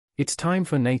It's time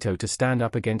for NATO to stand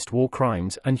up against war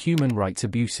crimes and human rights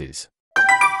abuses.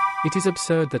 It is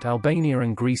absurd that Albania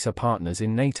and Greece are partners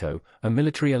in NATO, a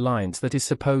military alliance that is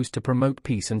supposed to promote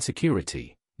peace and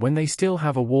security, when they still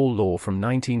have a war law from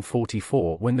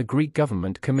 1944 when the Greek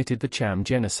government committed the Cham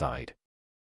genocide.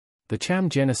 The Cham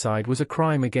genocide was a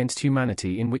crime against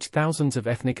humanity in which thousands of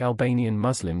ethnic Albanian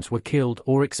Muslims were killed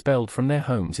or expelled from their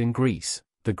homes in Greece.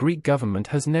 The Greek government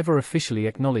has never officially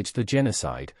acknowledged the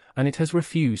genocide, and it has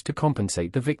refused to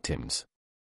compensate the victims.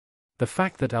 The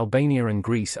fact that Albania and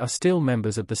Greece are still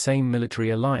members of the same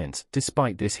military alliance,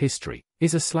 despite this history,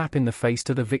 is a slap in the face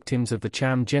to the victims of the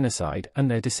Cham genocide and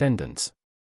their descendants.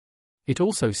 It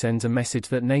also sends a message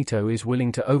that NATO is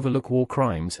willing to overlook war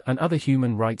crimes and other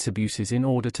human rights abuses in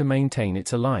order to maintain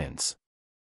its alliance.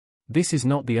 This is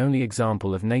not the only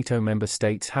example of NATO member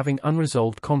states having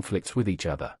unresolved conflicts with each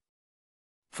other.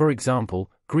 For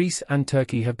example, Greece and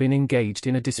Turkey have been engaged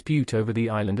in a dispute over the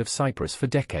island of Cyprus for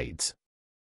decades.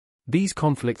 These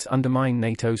conflicts undermine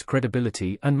NATO's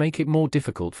credibility and make it more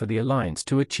difficult for the alliance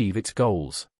to achieve its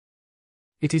goals.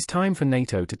 It is time for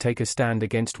NATO to take a stand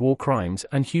against war crimes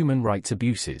and human rights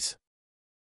abuses.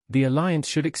 The alliance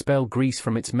should expel Greece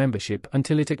from its membership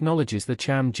until it acknowledges the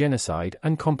Cham genocide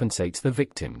and compensates the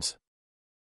victims.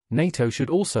 NATO should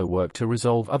also work to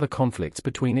resolve other conflicts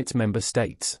between its member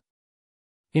states.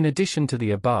 In addition to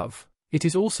the above, it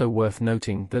is also worth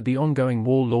noting that the ongoing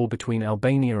war law between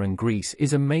Albania and Greece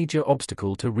is a major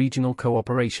obstacle to regional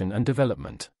cooperation and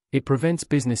development. It prevents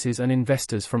businesses and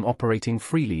investors from operating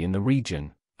freely in the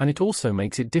region, and it also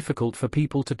makes it difficult for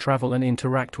people to travel and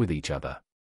interact with each other.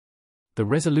 The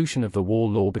resolution of the war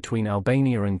law between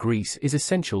Albania and Greece is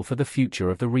essential for the future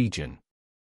of the region.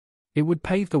 It would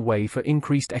pave the way for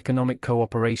increased economic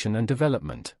cooperation and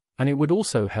development, and it would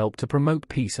also help to promote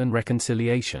peace and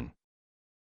reconciliation.